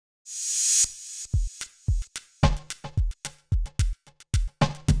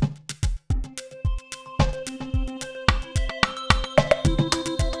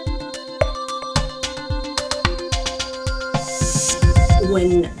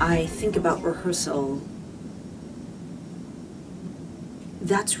When I think about rehearsal,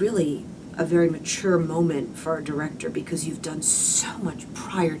 that's really a very mature moment for a director because you've done so much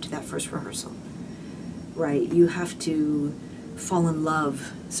prior to that first rehearsal, right? You have to fall in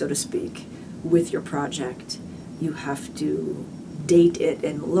love, so to speak, with your project. You have to date it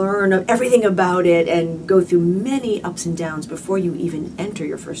and learn everything about it and go through many ups and downs before you even enter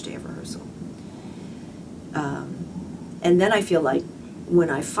your first day of rehearsal. And then I feel like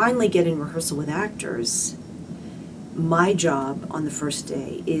when I finally get in rehearsal with actors, my job on the first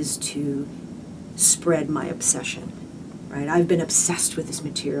day is to spread my obsession, right? I've been obsessed with this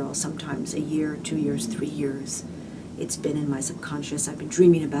material, sometimes a year, 2 years, 3 years. It's been in my subconscious. I've been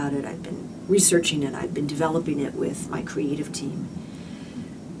dreaming about it. I've been researching it. I've been developing it with my creative team.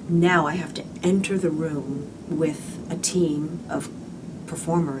 Now I have to enter the room with a team of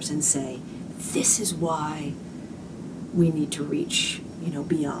performers and say, this is why we need to reach,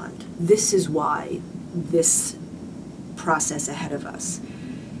 beyond. This is why this process ahead of us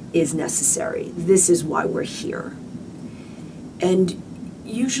is necessary. This is why we're here. And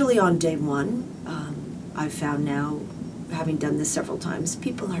usually on day one, I've found now, having done this several times,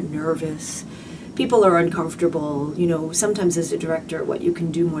 people are nervous, people are uncomfortable. Sometimes as a director, what you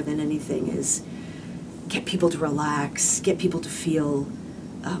can do more than anything is get people to relax, get people to feel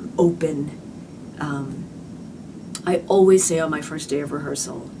open. I always say on my first day of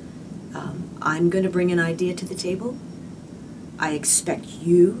rehearsal, I'm going to bring an idea to the table. I expect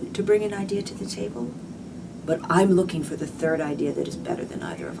you to bring an idea to the table, but I'm looking for the third idea that is better than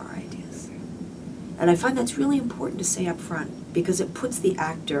either of our ideas. And I find that's really important to say up front because it puts the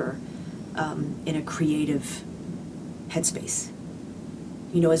actor in a creative headspace.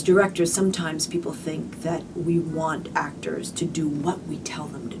 As directors, sometimes people think that we want actors to do what we tell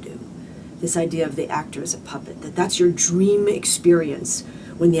them to do. This idea of the actor as a puppet, that's your dream experience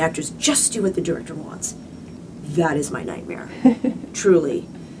when the actors just do what the director wants. That is my nightmare, truly.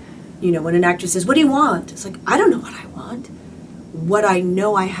 When an actor says, what do you want? It's like, I don't know what I want. What I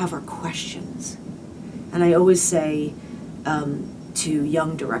know I have are questions. And I always say to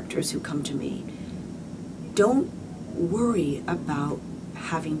young directors who come to me, don't worry about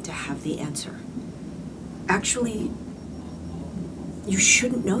having to have the answer. Actually, you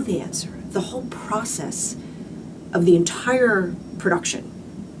shouldn't know the answer. The whole process of the entire production,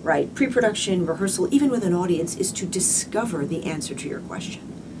 right, pre-production, rehearsal, even with an audience, is to discover the answer to your question.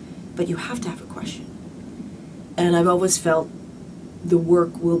 But you have to have a question. And I've always felt the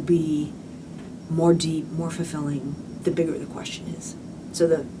work will be more deep, more fulfilling, the bigger the question is. So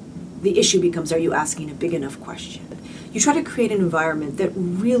the issue becomes, are you asking a big enough question? You try to create an environment that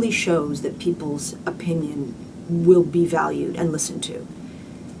really shows that people's opinion will be valued and listened to.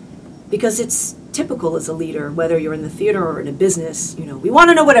 Because it's typical as a leader, whether you're in the theater or in a business, we want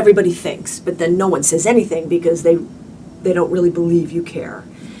to know what everybody thinks, but then no one says anything because they don't really believe you care.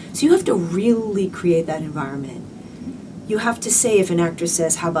 So you have to really create that environment. You have to say, if an actor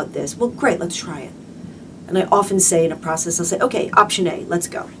says, how about this? Well, great, let's try it. And I often say in a process, I'll say, okay, option A, let's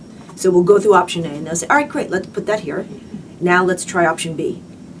go. So we'll go through option A, and they'll say, all right, great, let's put that here. Now let's try option B.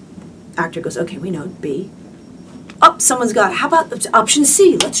 Actor goes, okay, we know B. Oh, someone's got, how about option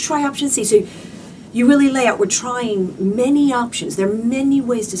C? Let's try option C. So you really lay out, we're trying many options. There are many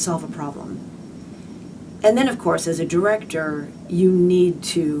ways to solve a problem. And then, of course, as a director, you need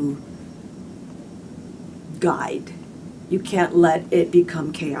to guide. You can't let it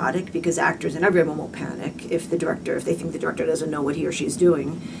become chaotic because actors and everyone will panic if they think the director doesn't know what he or she's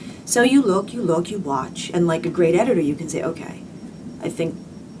doing. So you look, you watch, and like a great editor, you can say, okay, I think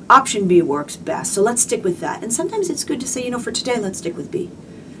option B works best, so let's stick with that. And sometimes it's good to say, for today, let's stick with B.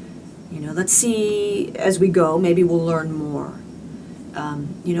 Let's see as we go, maybe we'll learn more.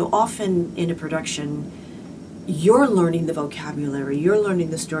 Often in a production, you're learning the vocabulary, you're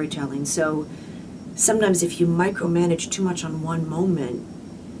learning the storytelling, so sometimes if you micromanage too much on one moment,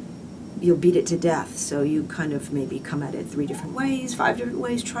 you'll beat it to death. So you kind of maybe come at it 3 different ways, 5 different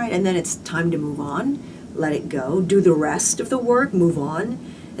ways, try it, and then it's time to move on, let it go, do the rest of the work, move on,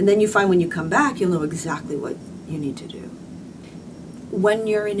 and then you find when you come back, you'll know exactly what you need to do. When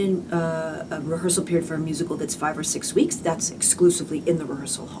you're in a rehearsal period for a musical that's 5 or 6 weeks, that's exclusively in the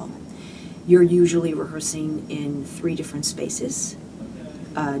rehearsal hall. You're usually rehearsing in 3 different spaces,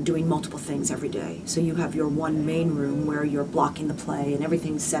 doing multiple things every day. So you have your one main room where you're blocking the play and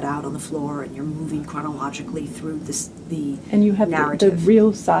everything's set out on the floor and you're moving chronologically through the and you have narrative. The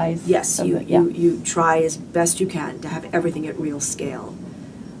real size. Yes, you try as best you can to have everything at real scale.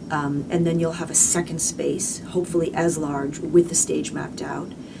 And then you'll have a second space, hopefully as large, with the stage mapped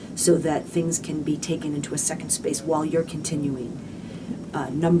out, so that things can be taken into a second space while you're continuing.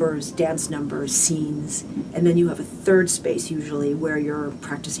 numbers, dance numbers, scenes, and then you have a third space usually where you're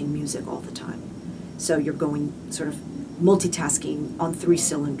practicing music all the time. So you're going sort of multitasking on 3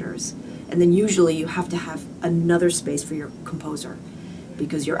 cylinders. And then usually you have to have another space for your composer,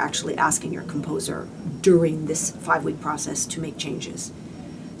 because you're actually asking your composer during this 5-week process to make changes.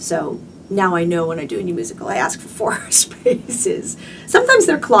 So now I know when I do a new musical, I ask for 4 spaces. Sometimes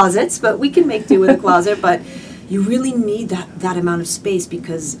they're closets, but we can make do with a closet, but you really need that amount of space,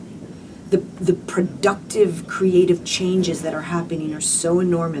 because the productive, creative changes that are happening are so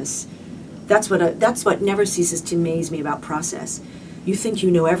enormous. That's what never ceases to amaze me about process. You think you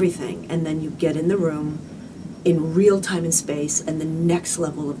know everything, and then you get in the room in real time and space, and the next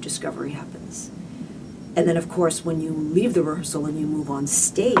level of discovery happens. And then, of course, when you leave the rehearsal and you move on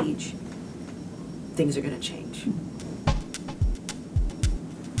stage, things are going to change.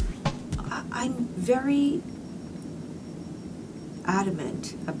 I'm very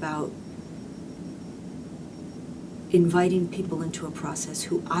adamant about inviting people into a process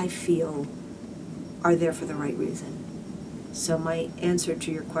who I feel are there for the right reason. So my answer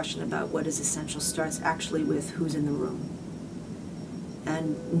to your question about what is essential starts actually with who's in the room.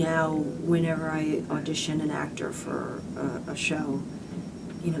 And now, whenever I audition an actor for a show,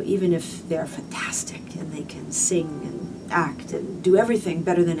 you know, even if they're fantastic and they can sing and act and do everything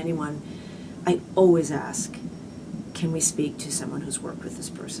better than anyone, I always ask, can we speak to someone who's worked with this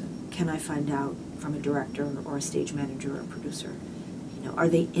person? Can I find out from a director or a stage manager or a producer? You know, are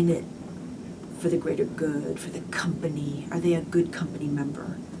they in it for the greater good, for the company? Are they a good company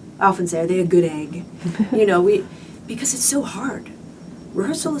member? I often say, are they a good egg? You know, because it's so hard.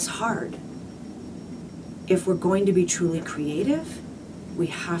 Rehearsal is hard. If we're going to be truly creative, we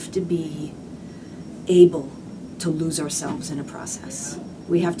have to be able to lose ourselves in a process.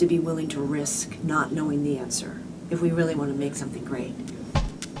 We have to be willing to risk not knowing the answer if we really want to make something great.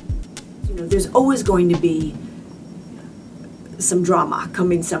 You know, there's always going to be some drama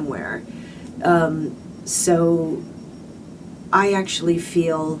coming somewhere. So I actually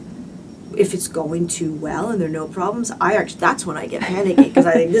feel if it's going too well and there are no problems, that's when I get panicky, because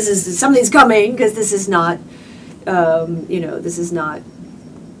I think something's coming, because this is not, you know, this is not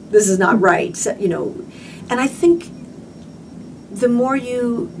right. So, you know, and I think the more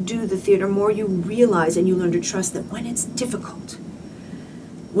you do the theater, more you realize and you learn to trust that when it's difficult,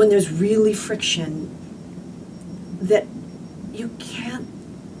 when there's really friction, that you can't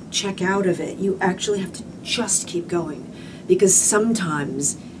check out of it. You actually have to just keep going, because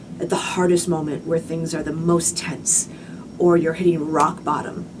sometimes at the hardest moment where things are the most tense, or you're hitting rock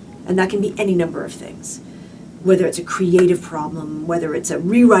bottom, and that can be any number of things, whether it's a creative problem, whether it's a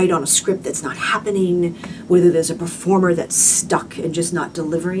rewrite on a script that's not happening, whether there's a performer that's stuck and just not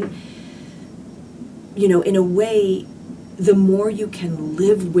delivering. You know, in a way, the more you can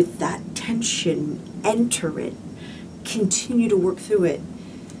live with that tension, enter it, continue to work through it,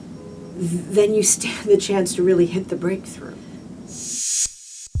 then you stand the chance to really hit the breakthrough.